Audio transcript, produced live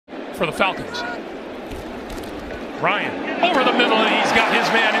for the Falcons. Ryan over the middle, and he's got his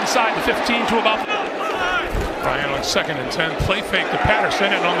man inside the 15 to about. Ryan on 2nd and 10, play fake to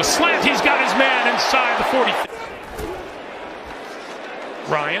Patterson, and on the slant, he's got his man inside the 40.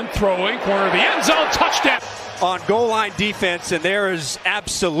 Ryan throwing, corner of the end zone, touchdown. On goal line defense, and there is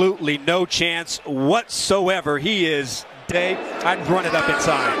absolutely no chance whatsoever. He is day. I'd run it up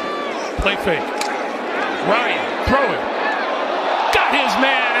inside. Play fake. Ryan throwing. Got his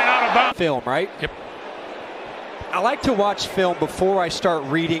man and out of bounds. Film, right? Yep. I like to watch film before I start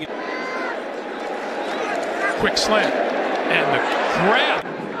reading. Quick slant. And the grab.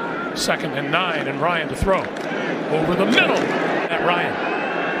 2nd and 9, and Ryan to throw. Over the middle at Ryan.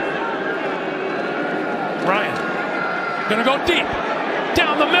 Ryan gonna go deep.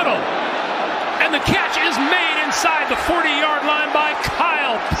 Down the middle. And the catch is made inside the 40-yard line by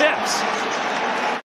Kyle Pitts.